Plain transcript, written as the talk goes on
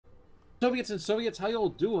Soviets and Soviets, how y'all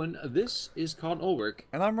doing? This is Con Ulrich.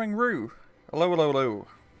 And I'm Ringru. Hello, hello, hello.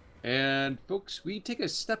 And folks, we take a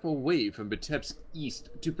step away from Vitebsk East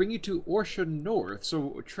to bring you to Orsha North. So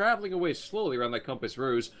we're traveling away slowly around that compass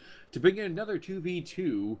rose to bring in another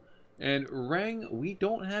 2v2. And Rang, we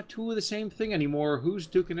don't have two of the same thing anymore. Who's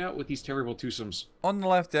duking out with these terrible twosomes? On the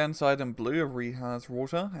left hand side in blue, Ree has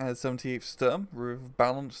Water as 78th Sturm with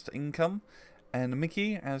balanced income. And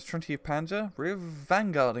Mickey as 20th Panzer with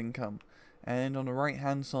Vanguard income. And on the right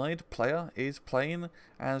hand side, Player is playing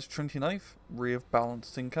as 29th with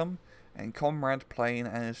balanced income. And Comrade playing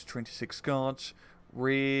as 26th Guards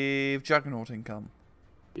with Juggernaut income.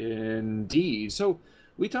 Indeed. So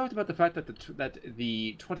we talked about the fact that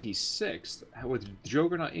the 26th with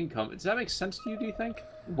Juggernaut income. Does that make sense to you? Do you think?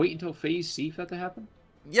 Wait until Phase C for that to happen.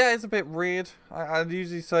 Yeah, it's a bit weird. I'd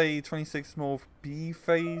usually say 26 more B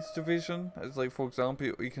phase division. As like, for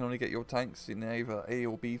example, you can only get your tanks in either A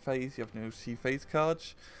or B phase. You have no C phase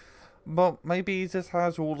cards. But maybe he just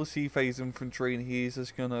has all the C phase infantry and he's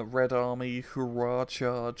just gonna Red Army hurrah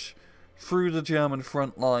charge through the German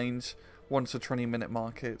front lines once the 20-minute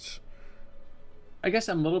mark hits. I guess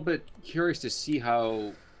I'm a little bit curious to see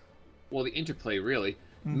how, well, the interplay really.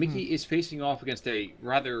 Mickey is facing off against a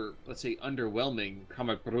rather, let's say, underwhelming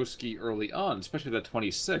Kamabrowski early on, especially the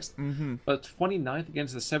 26th. But 29th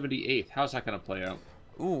against the 78th, how's that going to play out?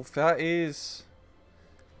 Ooh, that is...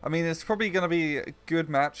 I mean, it's probably going to be a good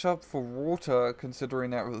matchup for Water,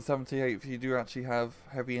 considering that with the 78th you do actually have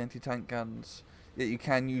heavy anti-tank guns. Yet you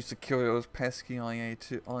can use to kill those pesky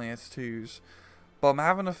IS-2s. But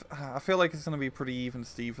I feel like it's going to be pretty even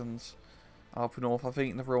Stevens up north. I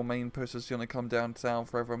think the real main push is going to come down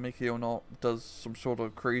south, whether Mickey or not does some sort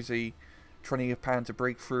of crazy 20th Panzer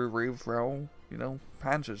breakthrough with rail,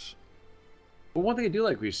 Panzers. But one thing I do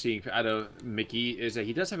like we're seeing out of Mickey is that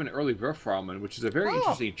he does have an early Werframen, which is a very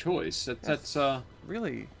interesting choice. That's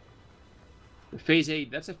really Phase A.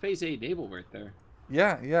 That's a Phase A naval right there.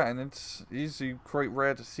 Yeah, and it's usually quite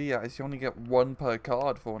rare to see it, as you only get one per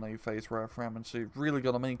card for an A-phase Werframen, so you've really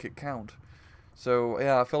got to make it count. So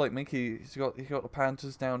yeah, I feel like Mickey, he's got the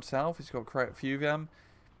Panthers down south. He's got quite a few of them.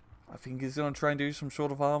 I think he's gonna try and do some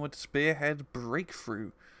sort of armored spearhead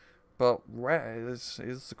breakthrough, but where is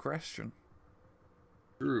the question?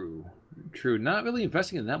 True. Not really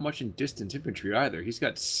investing in that much in distant infantry either. He's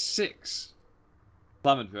got 6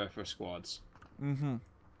 Flammenwerfer squads. And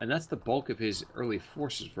that's the bulk of his early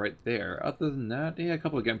forces right there. Other than that, yeah, a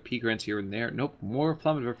couple of MP grants here and there. Nope, more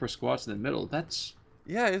Flammenwerfer squads in the middle. That's...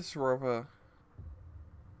 Yeah, it's rather...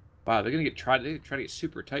 Wow, they're gonna try to get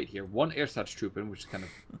super tight here. One Ersatztruppen, which is kind of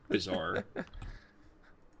bizarre.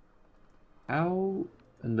 How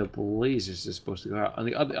in the blazes is this supposed to go out? On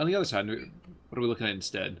the other side, what are we looking at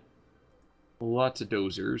instead? Lots of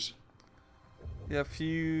dozers. Yeah,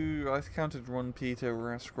 I've counted one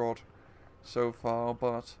Peter squad so far,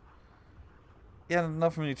 but yeah,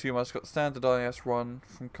 nothing really too much. Got standard IS-1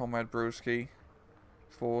 from Comrade Broski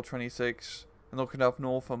for 26, and looking up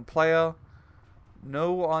north on Player.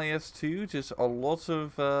 No IS-2, just a lot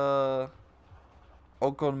of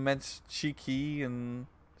Ogon Metchiki, and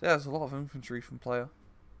yeah, there's a lot of infantry from Player.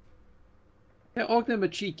 Yeah, Ogden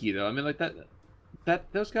Machiki though. I mean, like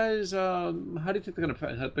those guys. How do you think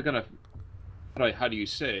they're gonna? How do you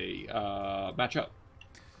say match up?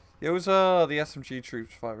 It was the SMG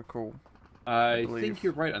troops, if I recall. I think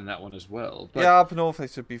you're right on that one as well. But yeah, up north they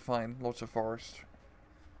should be fine. Lots of forest.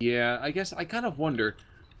 Yeah, I guess I kind of wonder,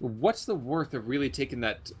 what's the worth of really taking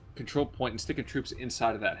that control point and sticking troops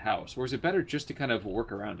inside of that house? Or is it better just to kind of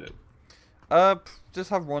work around it?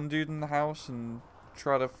 Just have one dude in the house and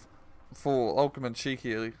try to, for ultimate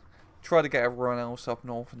cheeky, try to get everyone else up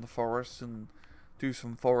north in the forest and do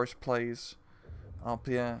some forest plays up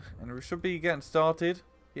here. And we should be getting started.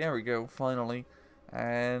 Here we go, finally.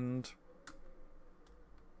 And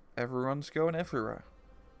everyone's going everywhere.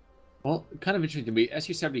 Well, kind of interesting to me.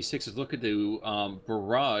 SU-76 is looking to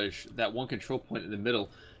barrage that one control point in the middle.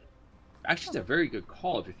 Actually, it's a very good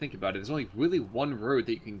call if you think about it. There's only really one road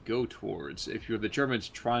that you can go towards if you're the Germans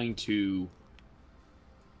trying to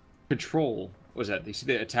control. What was that? You see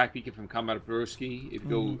the attack beacon from Comrade Borowski? If you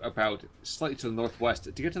go about slightly to the northwest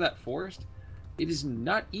to get to that forest, it is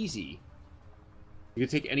not easy. You can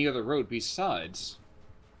take any other road besides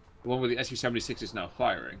the one where the SU-76 is now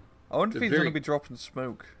firing. I wonder if he's going to be dropping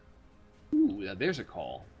smoke. Ooh, there's a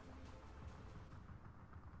call.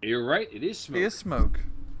 You're right, it is smoke. It is smoke.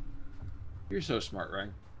 You're so smart,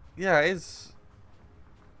 Rang. Yeah, it is.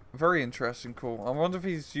 Very interesting call. I wonder if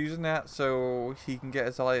he's using that so he can get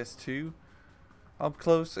his IS-2 up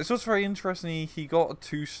close. It's also very interesting he got a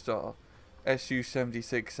 2-star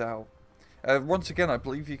SU-76 out. Once again, I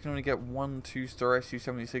believe you can only get one 2-star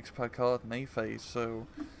SU-76 per card in A phase, so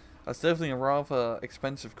that's definitely a rather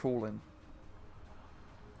expensive call-in.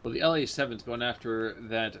 Well, the LA7's going after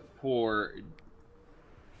that poor.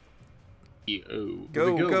 Oh,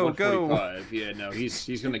 go, go, 145. Go! Yeah, no,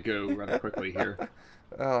 he's gonna go rather quickly here.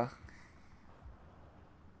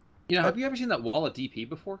 You know, have you ever seen that wall of DP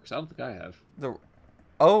before? Because I don't think I have.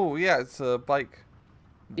 Oh yeah, it's a bike.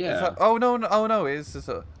 Yeah. Oh no, it's just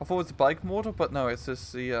a. I thought it was a bike model, but no, it's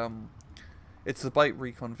just the it's the bike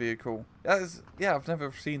recon vehicle. Yeah, I've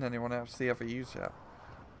never seen anyone actually ever use that.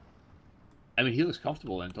 I mean, he looks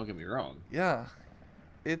comfortable in it, don't get me wrong. Yeah,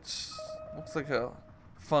 looks like a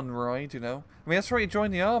fun ride, you know. I mean, that's why you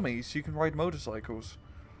join the army, so you can ride motorcycles.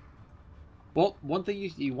 Well, one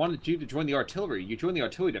thing you wanted to do to join the artillery, you joined the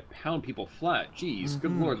artillery to pound people flat. Jeez,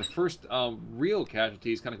 good lord, the first real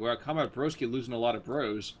casualties kind of go out. Comrade Broski losing a lot of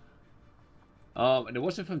bros. And it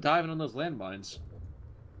wasn't from diving on those landmines.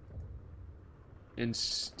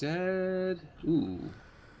 Instead, ooh.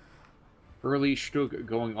 Early Stroke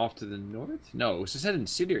going off to the north? No, it said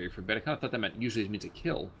incendiary for a bit. I kind of thought that meant usually means a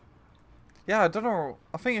kill. Yeah, I don't know.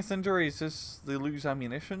 I think incendiary is just they lose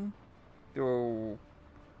ammunition. Or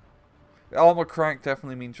armor crack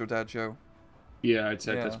definitely means you're dead, Joe. Yeah, I'd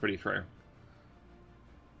say that's pretty fair.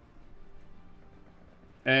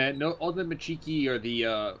 And no, all the Machiki are the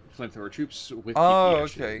flamethrower troops with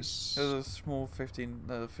okay. There's a small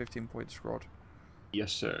 15-point squad.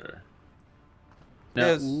 Yes, sir.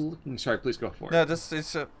 Now, sorry, please go for it. No,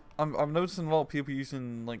 I'm noticing a lot of people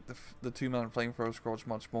using like the 2-man flamethrower squads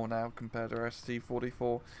much more now compared to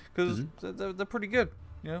ST-44 because they're pretty good.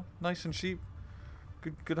 You know, nice and cheap,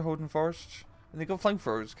 good at holding forests, and they got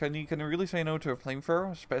flamethrowers. Can you really say no to a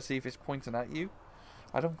flamethrower, especially if it's pointing at you?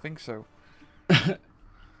 I don't think so.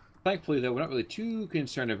 Thankfully, though, we're not really too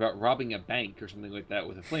concerned about robbing a bank or something like that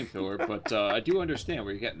with a flamethrower, but I do understand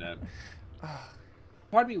where you're getting at.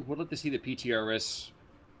 Part of me would like to see the PTRS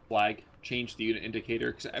flag change the unit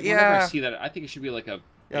indicator, because whenever I see that, I think it should be like a,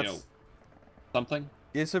 you know, something.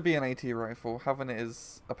 It should be an AT rifle. Having it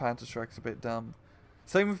as a Panther-Strike's a bit dumb.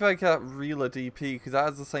 Same with like that Reeler DP, because that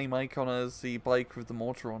has the same icon as the bike with the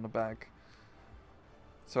mortar on the back.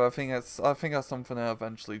 So I think that's something that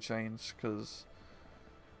eventually change, because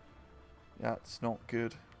that's not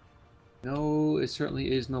good. No, it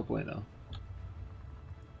certainly is no bueno.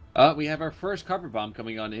 We have our first copper bomb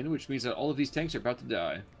coming on in, which means that all of these tanks are about to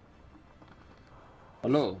die.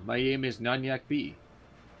 Hello, my name is Nanyak B.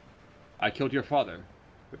 I killed your father.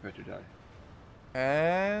 Prepare to die.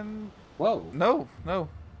 And whoa! No.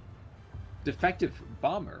 Defective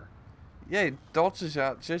bomber. Yeah, he dodges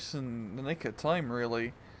out just in the nick of time,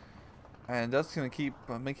 really. And that's going to keep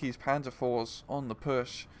Mickey's Panzer Force on the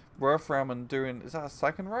push. Wolfram doing... Is that a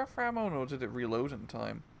second Wolfram, or did it reload in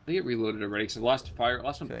time? I think it reloaded already, so the last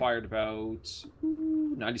one fired about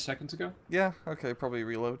 90 seconds ago. Yeah, okay, probably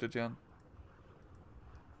reloaded, Jan.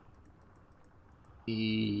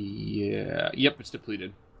 Yeah, yep, it's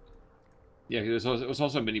depleted. Yeah, it was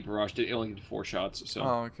also a mini barrage. It only did 4 shots, so...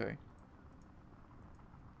 Oh, okay.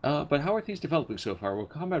 But how are things developing so far? Well,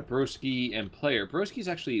 Combat Broski and Player. Broski's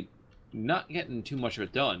actually not getting too much of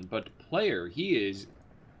it done, but Player, he is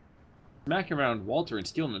smacking around Walter and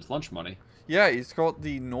stealing his lunch money. Yeah, he's got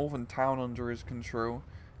the northern town under his control,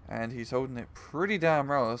 and he's holding it pretty damn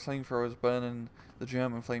well. The flamethrowers burning the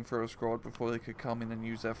German flamethrower squad before they could come in and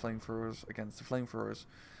use their flamethrowers against the flamethrowers.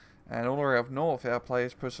 And all the way up north, our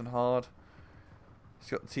player's pushing hard.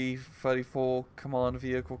 He's got the T-34 command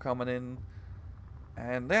vehicle coming in.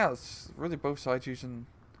 And yeah, it's really both sides using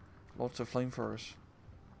lots of flamethrowers.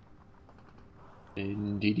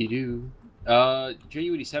 Indeedy-doo.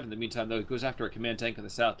 JU-87, in the meantime, though, goes after a command tank in the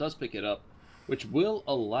south, does pick it up, which will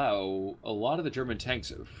allow a lot of the German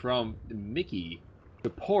tanks from Mickey to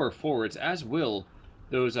pour forwards, as will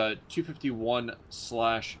those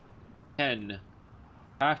 251/10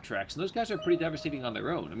 half-tracks. And those guys are pretty devastating on their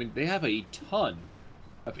own. I mean, they have a ton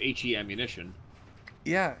of HE ammunition.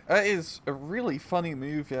 Yeah, that is a really funny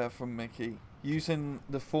move here from Mickey. Using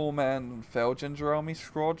the 4-man Feldginger army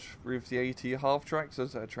squad with the AT half-tracks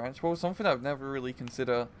as their transport. Something I've never really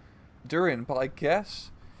considered doing, but I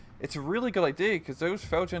guess it's a really good idea because those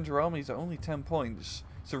Feldginger armies are only 10 points.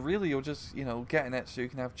 So really you're just, you know, getting it so you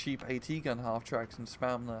can have cheap AT gun half-tracks and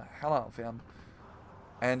spam the hell out of them.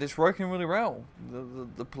 And it's working really well.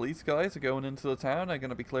 The police guys are going into the town, they're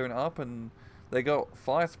going to be clearing it up, and they got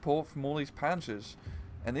fire support from all these Panzers.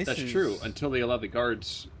 And this That's true, until they allow the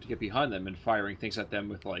guards to get behind them and firing things at them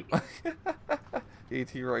with, like...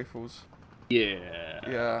 AT rifles. Yeah.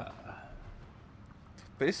 Yeah.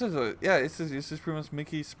 But this is this is pretty much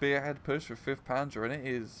Mickey's spearhead push for 5th Panzer, and it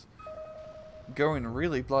is going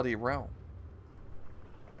really bloody well.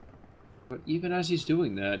 But even as he's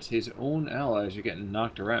doing that, his own allies are getting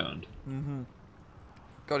knocked around.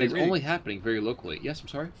 God, It's only happening very locally. Yes, I'm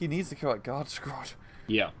sorry? He needs to kill that guard squad.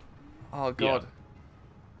 Yeah. Oh, God. Yeah.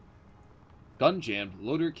 Gun jammed,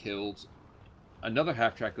 loader killed, another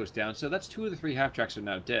half-track goes down, so that's 2 of the 3 half-tracks are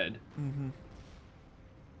now dead.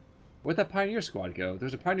 Where'd that Pioneer squad go?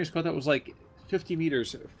 There's a Pioneer squad that was like 50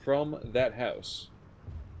 meters from that house.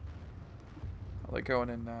 Oh, they're going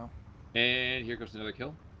in now. And here comes another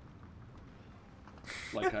kill.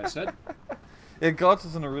 Like I said. Yeah, Guards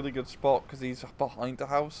is in a really good spot because he's behind the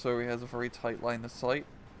house, so he has a very tight line of sight.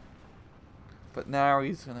 But now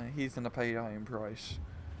he's gonna pay a high price.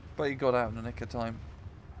 But he got out in the nick of time.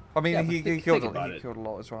 I mean, he killed a lot,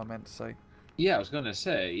 is what I meant to say. Yeah, I was gonna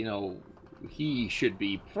say, you know, he should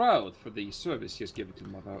be proud for the service he has given to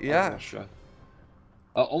Russia.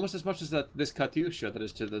 Almost as much as this Katyusha that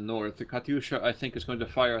is to the north. The Katyusha, I think, is going to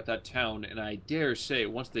fire at that town, and I dare say,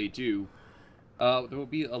 once they do, there will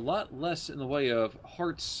be a lot less in the way of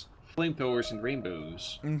hearts, flamethrowers, and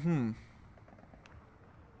rainbows.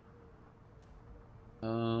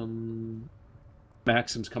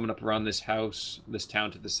 Maxim's coming up around this town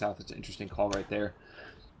to the south. It's an interesting call right there.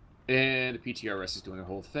 And the PTRS is doing their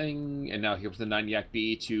whole thing, and now here comes the 9 Yak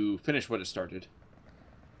B to finish what it started.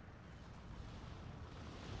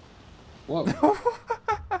 Whoa.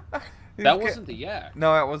 That wasn't the Yak.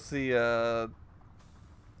 No, that was the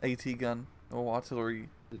AT gun, or artillery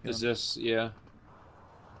gun. Is this, yeah.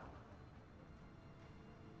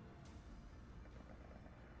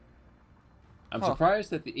 I'm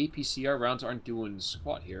surprised that the APCR rounds aren't doing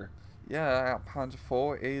squat here. Yeah,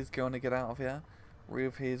 Panzer IV is going to get out of here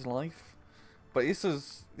with his life. But this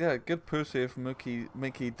is, yeah, good push here from Mickey.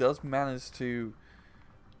 Mickey does manage to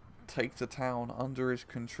take the town under his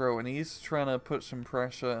control, and he's trying to put some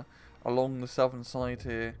pressure along the southern side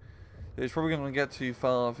here. He's probably going to get too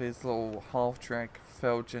far of his little half-track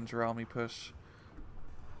failed ginger army push.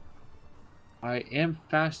 I am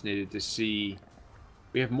fascinated to see.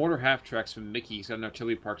 We have mortar half-tracks from Mickey. He's got an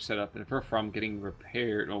artillery park set up, and from getting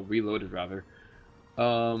repaired, or reloaded rather.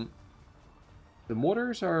 The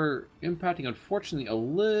mortars are impacting, unfortunately, a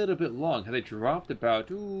little bit long. Had they dropped about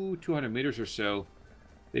 200 meters or so,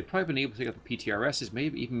 they've probably been able to take out the PTRSs,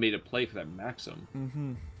 maybe even made a play for that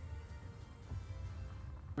Maxim.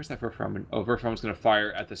 Where's that Verframen? Oh, Verframen's going to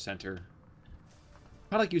fire at the center.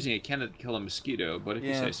 I like using a cannon to kill a mosquito, but if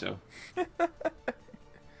you say so.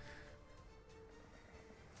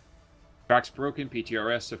 Track's broken.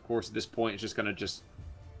 PTRS, of course, at this point is just going to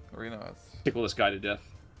tickle this guy to death.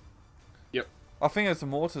 Yep. I think it's the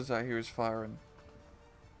mortars that he was firing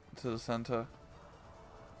to the center.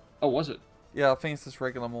 Oh, was it? Yeah, I think it's just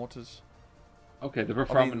regular mortars. Okay, the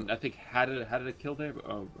Verframen, I think, had a kill there,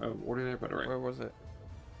 order there, but alright. Where was it?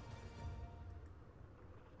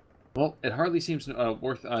 Well, it hardly seems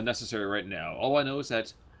necessary right now. All I know is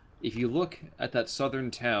that if you look at that southern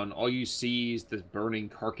town, all you see is the burning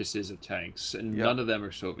carcasses of tanks, and none of them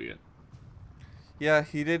are Soviet. Yeah,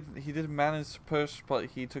 he did manage to push,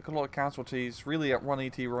 but he took a lot of casualties. Really, at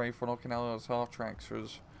 180 right for knocking out those half-tracks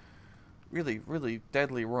was really, really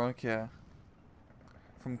deadly work, yeah.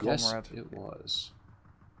 From Comrade. Yes, it was.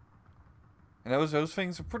 And those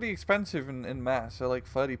things are pretty expensive in mass. They're like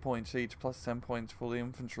 30 points each, plus 10 points for the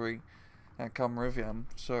infantry at Kamriviam.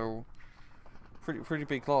 So, pretty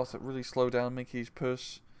big loss. It really slowed down Mickey's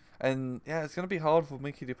push. And, yeah, it's going to be hard for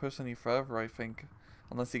Mickey to push any further, I think.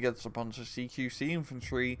 Unless he gets a bunch of CQC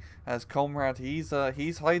infantry. As Comrade, he's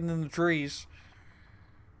hiding in the trees.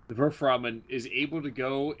 The Verframen is able to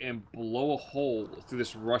go and blow a hole through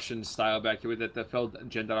this Russian style back here with the Feld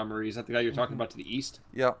Gendarmerie. Is that the guy you're talking about to the east?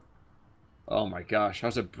 Yeah. Oh my gosh, that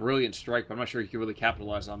was a brilliant strike, but I'm not sure he could really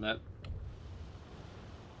capitalize on that.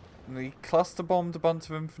 And he cluster bombed a bunch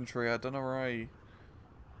of infantry. I don't know why.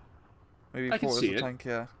 Maybe he thought it was a tank,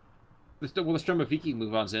 yeah. Well, the Stromoviki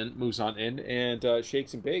moves on in and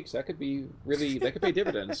shakes and bakes. That could be really, that could pay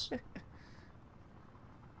dividends.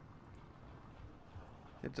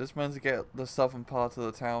 It just meant to get the southern part of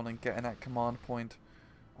the town and getting that command point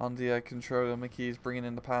under control. Mickey is bringing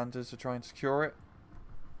in the Panthers to try and secure it.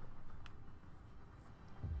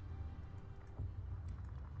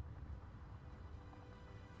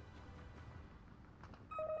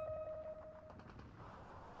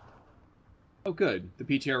 Oh, good. The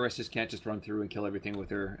PTRSs can't just run through and kill everything with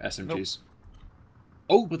their SMGs. Nope.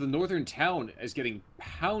 Oh, but the northern town is getting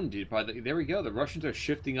pounded by the... There we go. The Russians are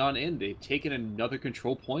shifting on in. They've taken another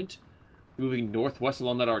control point, moving northwest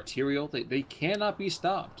along that arterial. They cannot be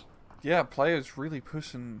stopped. Yeah, players really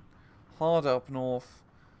pushing hard up north.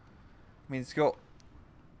 I mean, it's got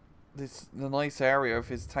the nice area of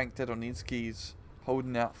his tank dead on his keys,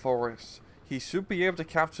 holding out forest. He should be able to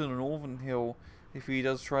capture the northern hill if he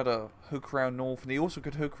does try to hook around north, and he also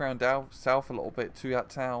could hook around down south a little bit to that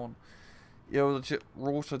town. You know, legit,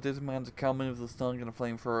 Rorschach did demand to come in with the stun gun and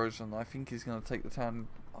flamethrowers, and I think he's going to take the town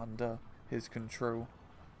under his control.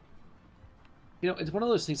 You know, it's one of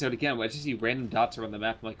those things that, again, I just see random dots around the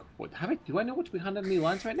map. I'm like, what? Do I know what's behind enemy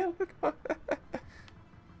lines right now?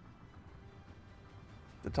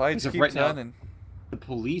 The tides keep turning. Now, the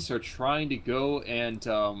police are trying to go and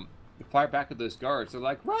fire back at those guards. They're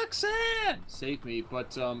like, Roxanne, save me,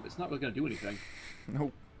 but it's not really going to do anything.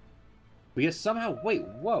 Nope. But yet somehow, wait,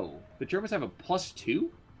 whoa, the Germans have a +2?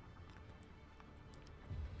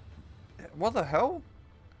 What the hell?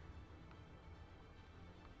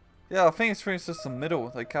 Yeah, I think it's just the middle.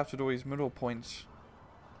 They captured all these middle points.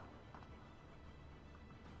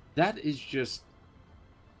 That is just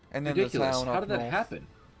and then ridiculous. The town How did that north. happen?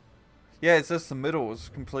 Yeah, it's just the middle. It's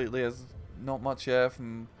completely as not much air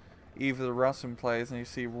from either the Russian players, and you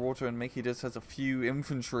see Rorschach and Mickey just has a few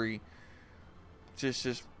infantry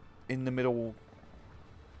just in the middle,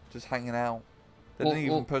 just hanging out. They didn't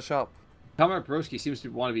even push up. Comrade Broski seems to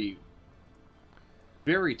want to be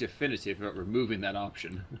very definitive about removing that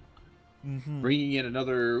option. Bringing in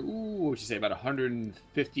another, what would you say, about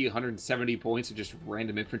 150, 170 points of just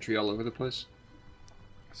random infantry all over the place?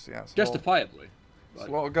 Yeah, justifiably. It's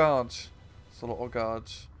a lot of guards. It's a lot of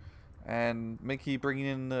guards. And Mickey bringing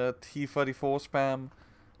in the T-34 spam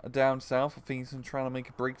down south. I think he's trying to make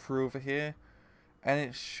a breakthrough over here. And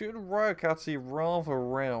it should work actually rather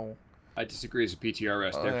well. I disagree as a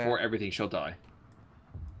PTRS, therefore everything shall die.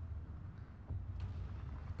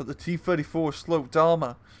 But the T-34 sloped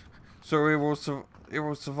armor, so it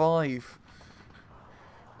will survive.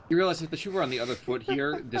 You realize if the shoe were on the other foot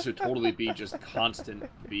here, this would totally be just constant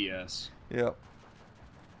BS. Yep.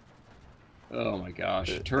 Oh my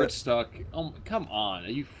gosh, turret stuck. Oh, come on, are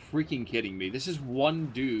you freaking kidding me? This is one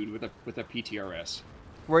dude with a PTRS.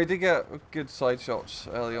 Well, he did get good side shots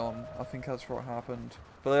early on. I think that's what happened.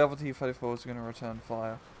 But the other T-34 is going to return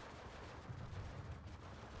fire.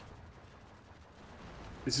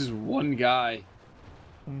 This is one guy.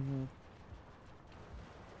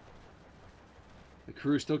 The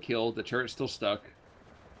crew's still killed. The turret's still stuck.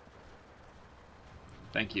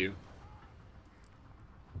 Thank you.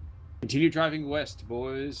 Continue driving west,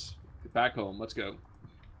 boys. Get back home. Let's go.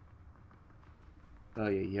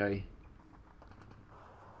 Ay, ay, ay.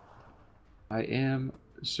 I am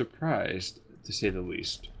surprised, to say the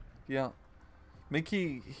least. Yeah.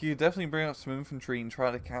 Mickey, he definitely bring up some infantry and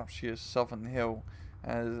try to capture Southern Hill.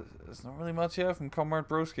 There's not really much here from Comrade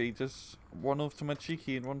Broski, just one off to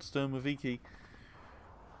Machiki and one Sturmoviki.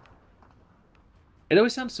 It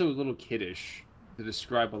always sounds so a little kiddish to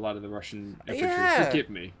describe a lot of the Russian infantry. Yeah. Forgive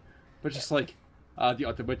me. But just like, the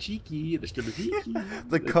Otomachiki, the Sturmoviki.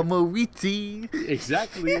 the Komowiti.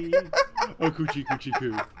 Exactly.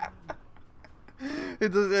 Okuchi-kuchi-ku.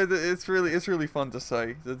 It's really fun to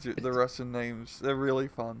say, the Russian names. They're really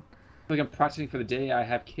fun. Like I'm practicing for the day I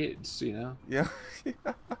have kids, you know? Yeah.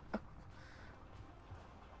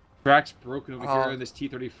 Track's broken over here in this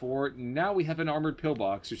T-34. Now we have an armored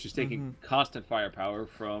pillbox, which is taking constant firepower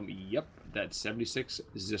from, yep, that 76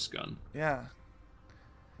 Zis gun. Yeah.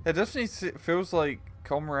 It definitely feels like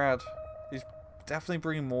Comrade is definitely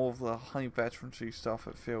bringing more of the high veterancy stuff,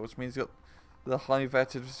 it feels. I mean, he's got the high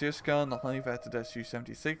vetted Zis gun, the high vetted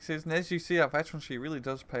Su-76s, and as you see, that veterancy really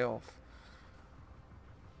does pay off.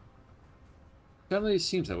 Certainly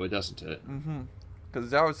seems that way, doesn't it?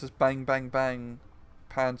 Because that was just bang, bang, bang,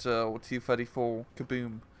 Panzer or T-34,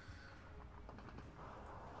 kaboom.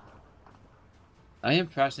 I am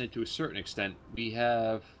fascinated to a certain extent. We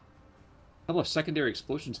have a couple of secondary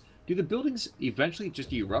explosions. Do the buildings eventually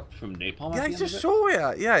just erupt from napalm? Yeah, I just saw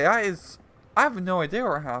it. Yeah, that is. I have no idea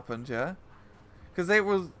what happened. Yeah, because it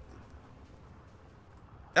was.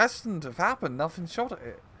 That shouldn't have happened. Nothing shot at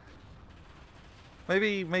it.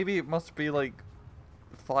 Maybe it must be like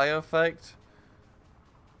fire effect.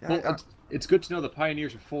 Yeah, well, it's good to know the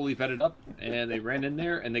Pioneers are fully vetted up, and they ran in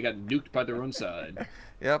there, and they got nuked by their own side.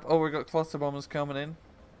 Yep. Oh, we got cluster bombers coming in.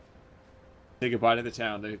 Say goodbye to the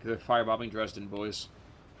town. They're firebombing Dresden, boys.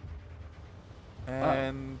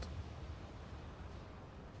 And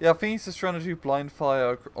yeah, I think he's just trying to do blind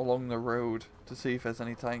fire along the road to see if there's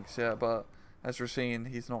any tanks yet, but as we're seeing,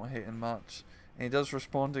 he's not hitting much. And he does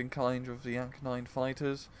respond in kind with the Yak 9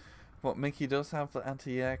 fighters, but Mickey does have the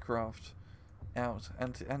anti-aircraft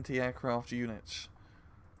anti-aircraft units.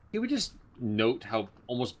 Can we just note how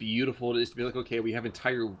almost beautiful it is to be like, okay, we have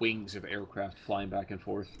entire wings of aircraft flying back and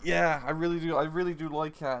forth? Yeah, I really do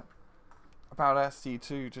like that. about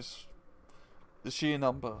ST2, just the sheer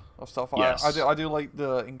number of stuff. Yes. I do like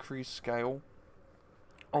the increased scale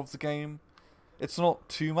of the game. It's not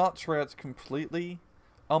too much where it's completely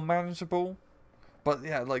unmanageable, but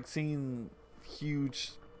yeah, like seeing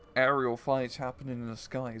huge aerial fights happening in the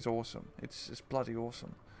sky is awesome. It's bloody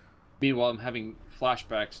awesome. Meanwhile, I'm having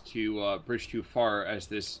flashbacks to Bridge Too Far as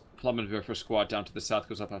this Flammenwerfer squad down to the south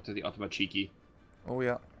goes up after the Otomachiki. Oh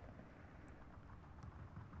yeah.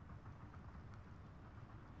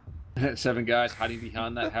 7 guys hiding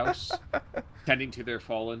behind that house, tending to their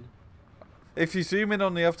fallen. If you zoom in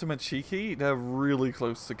on the Otomachiki, they're really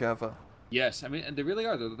close together. Yes, I mean, and they really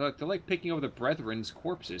are. They're like picking over the Brethren's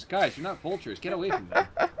corpses. Guys, you're not vultures. Get away from them.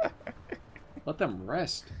 Let them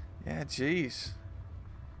rest. Yeah, jeez.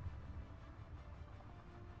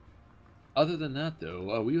 Other than that,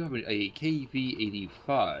 though, we have a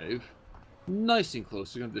KV-85. Nice and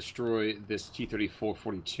close. They're going to destroy this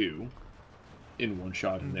T-34-42 in one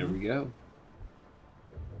shot, and there we go.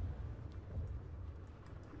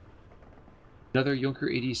 Another Junker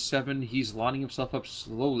 87. He's lining himself up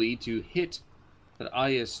slowly to hit that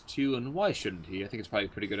IS-2, and why shouldn't he? I think it's probably a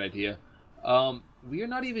pretty good idea. We are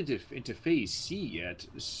not even into Phase C yet,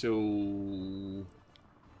 so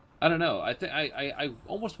I don't know. I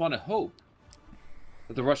almost want to hope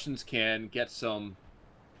that the Russians can get some,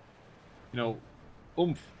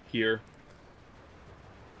 oomph here.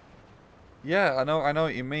 Yeah, I know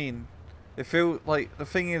what you mean. It feels like the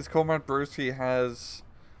thing is, Comrade Broski has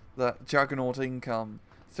that juggernaut income,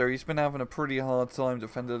 so he's been having a pretty hard time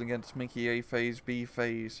defending against Mickey A phase, B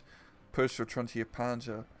phase, push for 20th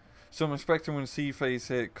Panzer. So I'm expecting when C phase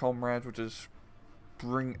hit, Comrade will just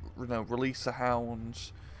release the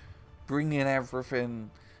hounds, bring in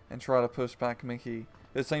everything, and try to push back Mickey.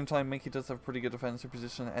 At the same time, Mickey does have a pretty good defensive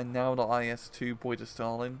position, and now the IS-2 Boy to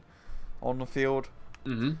Stalin on the field.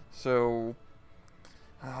 So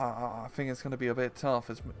I think it's going to be a bit tough,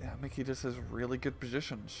 as Mickey just has really good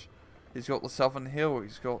positions. He's got the southern hill,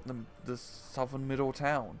 he's got the southern middle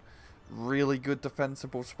town. Really good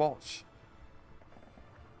defensible spots.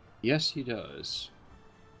 Yes, he does.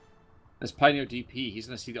 As Pioneer DP, he's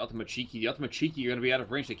going to see the Otomachiki. The Otomachiki are going to be out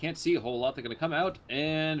of range. They can't see a whole lot. They're going to come out,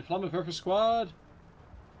 and Flammenwerfer squad.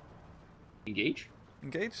 Engage.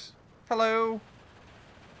 Engage. Hello.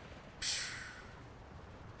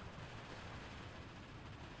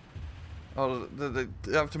 Oh, the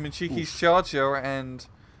Otomachiki's charger and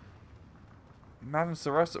manage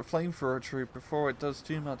the rest of the flamethrower troop before it does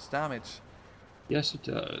too much damage. Yes, it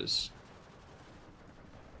does.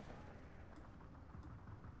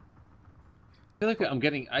 I feel like I'm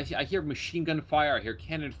getting... I hear machine gun fire, I hear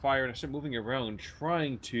cannon fire, and I start moving around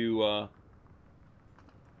trying to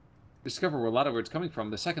discover where a lot of where it's coming from.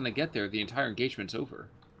 The second I get there, the entire engagement's over.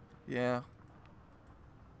 Yeah.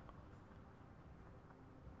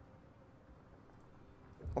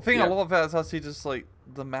 I think a lot of that is actually just like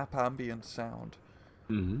the map ambient sound.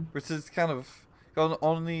 Which is kind of...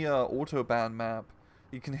 On the Autobahn map,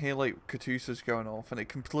 you can hear like Katusas going off, and it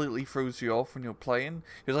completely throws you off when you're playing.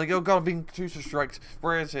 You're like, oh god, I'm being Katusas striked,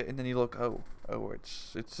 where is it? And then you look, oh,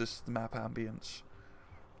 it's just the map ambience.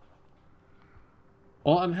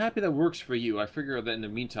 Well, I'm happy that works for you. I figure that in the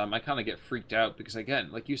meantime, I kind of get freaked out because, again,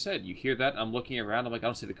 like you said, you hear that, I'm looking around, I'm like, I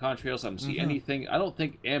don't see the contrails, I don't see anything. I don't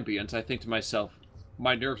think ambience. I think to myself,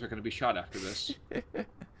 my nerves are going to be shot after this.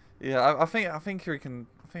 Yeah, I think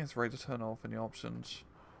it's ready to turn off in the options.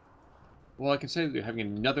 Well, I can say they're having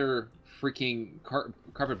another freaking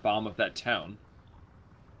carpet bomb of that town.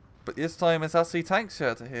 But this time it's actually tanks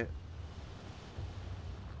here to hit.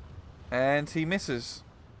 And he misses.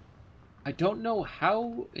 I don't know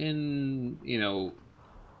how in,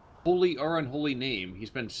 holy or unholy name,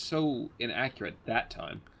 he's been so inaccurate that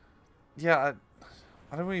time. Yeah,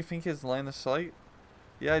 I don't really think his line of sight.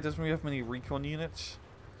 Yeah, he doesn't really have many recon units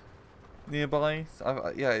nearby.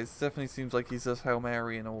 Yeah, it definitely seems like he's just Hail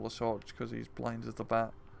Mary in all the shots because he's blind as the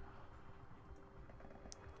bat.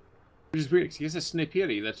 Which is weird, because he has a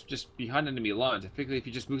Snipiri that's just behind enemy lines. I figure if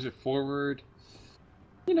he just moves it forward,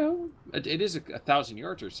 it is 1,000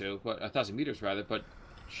 yards or so, but 1,000 meters rather, but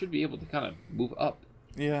should be able to kind of move up.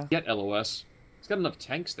 Yeah. Get LOS. He's got enough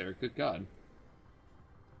tanks there, good God.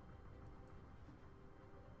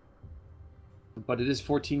 But it is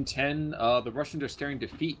 14-10. The Russians are staring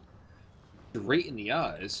defeat straight in the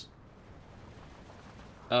eyes.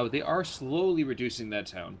 They are slowly reducing that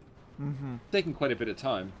town. Taking quite a bit of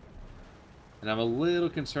time. And I'm a little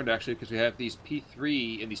concerned, actually, because we have these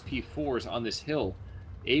P3 and these P4s on this hill,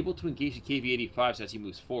 able to engage the KV-85s as he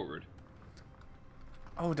moves forward.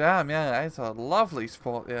 Oh, damn, yeah, it's a lovely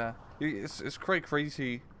spot, yeah. It's quite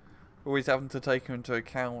crazy always having to take into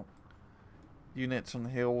account units on the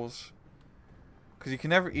hills. Because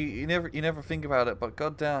you never think about it, but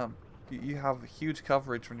goddamn, you have huge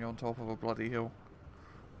coverage when you're on top of a bloody hill.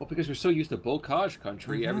 Well, because we're so used to bocage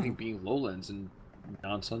country, everything being lowlands and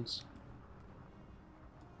nonsense.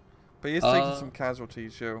 But he's taking some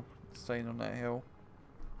casualties, Joe, staying on that hill.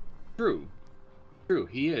 True. True,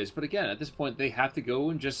 he is. But again, at this point, they have to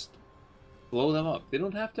go and just blow them up. They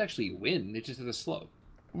don't have to actually win. They just have to slow.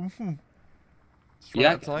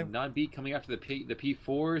 Yeah, non-beat coming after the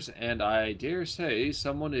P4s, and I dare say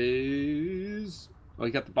someone is... Well,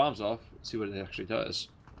 he got the bombs off. Let's see what it actually does.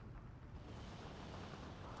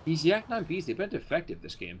 These Yak 9Bs, they've been defective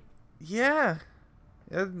this game. Yeah.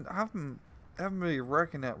 I haven't really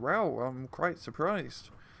reckoned that well. I'm quite surprised.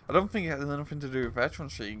 I don't think it has anything to do with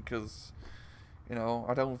veterancy, because, you know,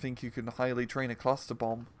 I don't think you can highly train a cluster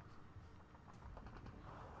bomb.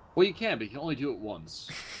 Well, you can, but you can only do it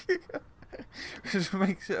once. Which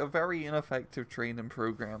makes it a very ineffective training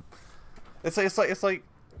program. It's like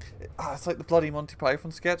the bloody Monty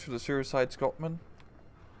Python sketch with the Suicide Scotsman.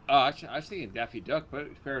 Actually, I was thinking Daffy Duck,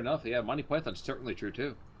 but fair enough. Yeah, Monty Python's certainly true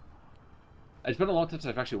too. It's been a long time since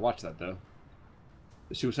I've actually watched that though.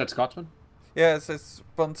 The Suicide Scotsman. Yeah, it's a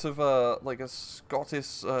bunch of like a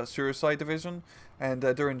Scottish suicide division, and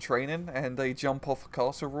they're doing training, and they jump off a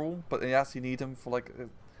castle rule, but they actually need them for like.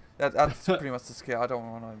 That's pretty much the scale. I don't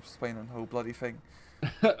want to explain the whole bloody thing.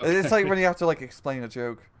 Okay. It's like when you have to like explain a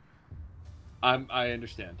joke. I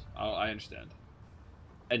understand. I understand.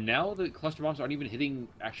 And now the cluster bombs aren't even hitting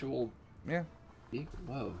actual. Yeah.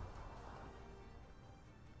 Whoa.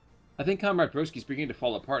 I think Comrade Broski's beginning to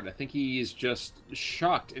fall apart. I think he is just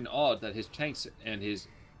shocked and awed that his tanks and his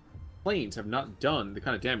planes have not done the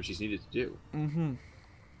kind of damage he's needed to do.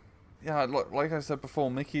 Yeah, like I said before,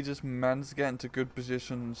 Mickey just managed to get into good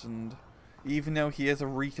positions, and even though he has a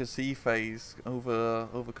Rika C phase over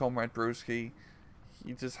Comrade Broski,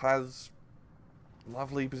 he just has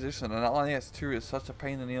lovely position, and IS-2 is such a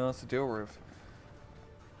pain in the ass to deal with.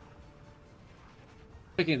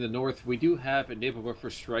 Speaking in the north, we do have a naval warfare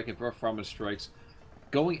strike and Verframen strikes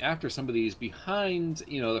going after some of these behind,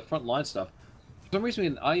 you know, the front line stuff. For some reason,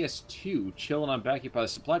 in IS-2, chilling on back by the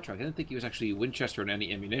supply truck, I didn't think he was actually Winchester in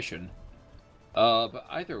any ammunition. But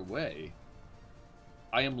either way,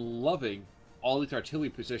 I am loving all these artillery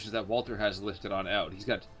positions that Walter has lifted on out. He's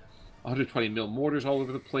got 120 mil mortars all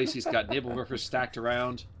over the place. He's got naval warfare stacked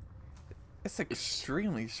around. It's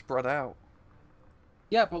extremely spread out.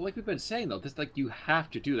 Yeah, but like we've been saying though, this like you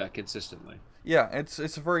have to do that consistently. Yeah, it's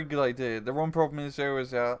a very good idea. The one problem is though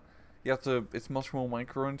is that you have to. It's much more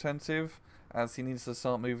micro intensive, as he needs to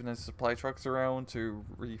start moving his supply trucks around to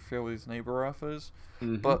refill his neighbor offers.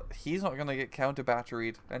 But he's not going to get counter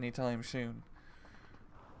batteried anytime soon.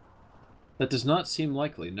 That does not seem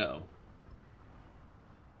likely, no.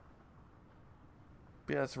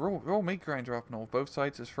 But yeah, it's a real meat grinder up north. Both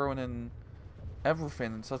sides is throwing in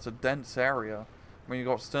everything in such a dense area. I mean, you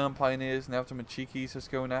got Stern Pioneers and after Machikis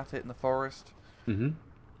just going at it in the forest.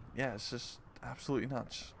 Yeah, it's just absolutely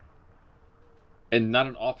nuts. And not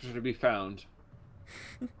an officer to be found.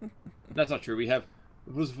 That's not true. We have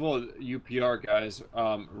those full UPR guys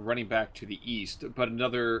running back to the east, but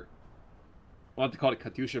another, I want to call it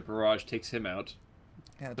Katyusha barrage, takes him out.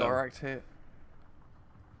 Yeah, direct hit.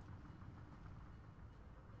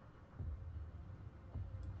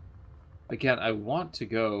 Again, I want to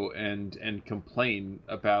go and complain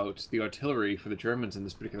about the artillery for the Germans in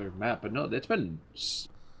this particular map, but no, it's been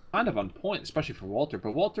kind of on point, especially for Walter.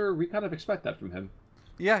 But Walter, we kind of expect that from him.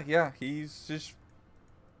 Yeah, he's just...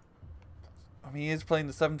 I mean, he is playing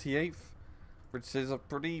the 78th, which is a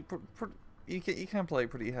pretty you can play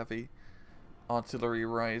pretty heavy artillery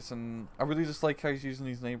rise, and I really just like how he's using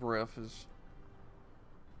these neighbor efforts.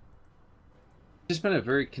 It's been a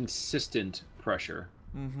very consistent pressure.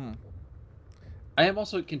 I am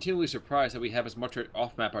also continually surprised that we have as much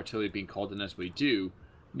off-map artillery being called in as we do.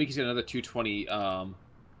 Mickey's got another 220, I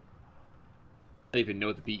don't even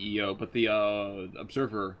know the BEO, but the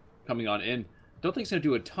Observer coming on in. Don't think it's going to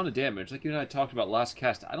do a ton of damage. Like you and I talked about last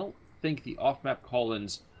cast, I don't think the off-map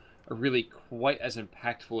call-ins are really quite as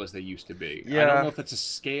impactful as they used to be. Yeah. I don't know if it's a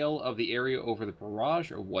scale of the area over the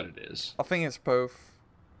barrage or what it is. I think it's both.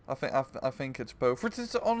 I think it's both, which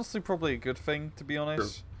is honestly probably a good thing, to be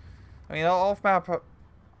honest. True. I mean, off-map,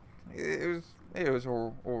 it was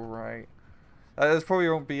all right. There probably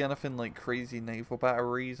won't be anything like crazy naval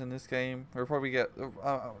batteries in this game. We'll probably get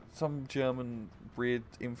some German reared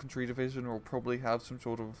infantry division will probably have some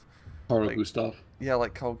sort of Carl Gustav. Yeah,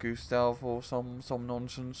 like Carl Gustav or some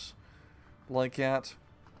nonsense like that.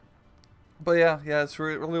 But yeah, it's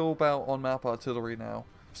really all about on-map artillery now.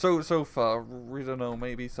 So far, we don't know.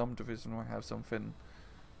 Maybe some division will have something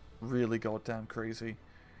really goddamn crazy.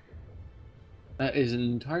 That is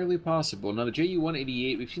entirely possible. Now, the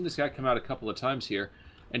JU-188, we've seen this guy come out a couple of times here,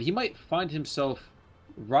 and he might find himself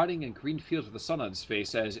riding in green fields with the sun on his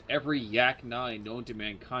face as every Yak 9 known to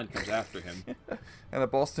mankind comes after him. And a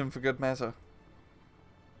Boston for good measure.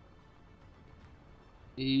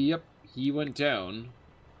 Yep, he went down.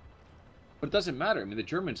 But it doesn't matter. I mean, the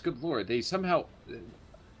Germans, good lord, they somehow...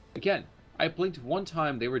 Again, I blinked one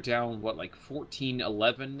time, they were down, what, like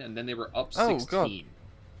 14-11, and then they were up 16. Oh, God.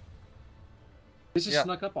 This just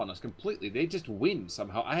snuck up on us completely. They just win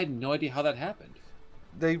somehow. I had no idea how that happened.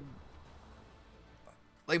 They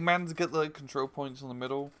managed to get the control points in the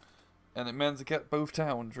middle, and it managed to get both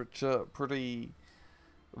towns, which are pretty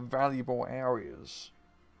valuable areas.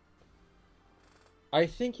 I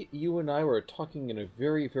think you and I were talking in a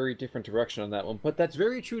very, very different direction on that one, but that's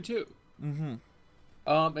very true too. Mm-hmm.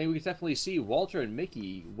 And we can definitely see Walter and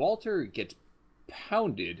Mickey. Walter gets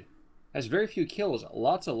pounded, has very few kills,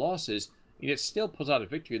 lots of losses, and yet still pulls out a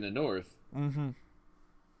victory in the north. Mm-hmm.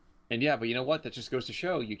 And yeah, but you know what? That just goes to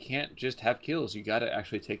show you can't just have kills. You got to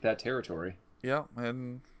actually take that territory. Yeah,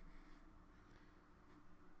 and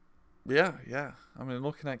yeah. I mean,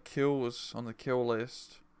 looking at kills on the kill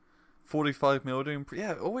list, 45 mil doing.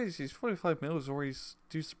 Yeah, always these 45 mils always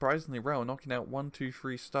do surprisingly well, knocking out 1, 2,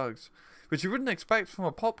 3 stugs, which you wouldn't expect from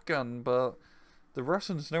a pop gun, but the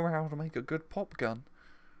Russians know how to make a good pop gun.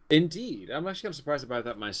 Indeed. I'm actually kind of surprised about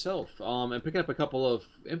that myself. And picking up a couple of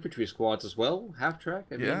infantry squads as well. Half-track.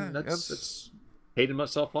 I mean, that's hating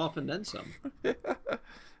myself off and then some.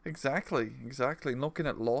 Exactly. Looking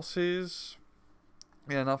at losses,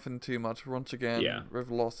 yeah, nothing too much. Once again,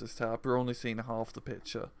 with losses tab, we're only seeing half the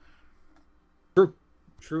picture.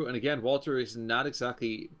 True. And again, Walter is not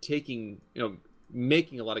exactly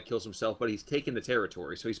making a lot of kills himself, but he's taking the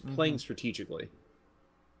territory, so he's playing strategically.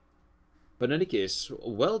 But in any case,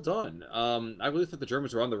 well done. I really thought the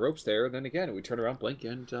Germans were on the ropes there. And then again, we turn around, blink,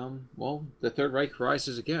 and, the Third Reich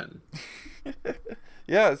rises again.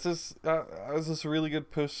 Yeah, it was just a really good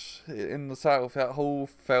push in the south. That whole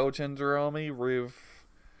Feldgender army with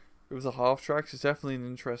the half-tracks is definitely an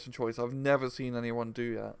interesting choice. I've never seen anyone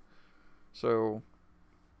do that. So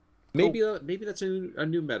maybe that's a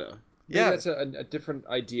new meta. Maybe that's a different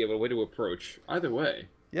idea, a way to approach. Either way.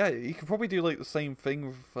 Yeah, you could probably do like the same thing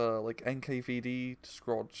with like NKVD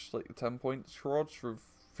squads, like the 10-point squads with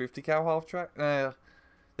 50 cal half track. They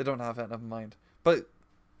don't have that. Never mind. But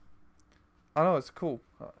I know it's cool.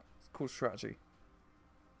 It's a cool strategy.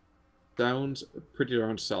 Sounds pretty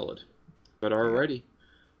darn solid. But alrighty.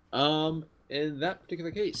 In that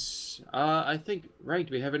particular case, I think. Right.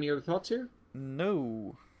 Do we have any other thoughts here?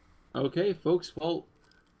 No. Okay, folks. Well.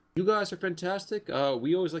 You guys are fantastic.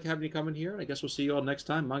 We always like having you come in here, and I guess we'll see you all next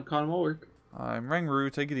time. I'm Con Walwork. I'm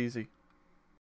Rangru. Take it easy.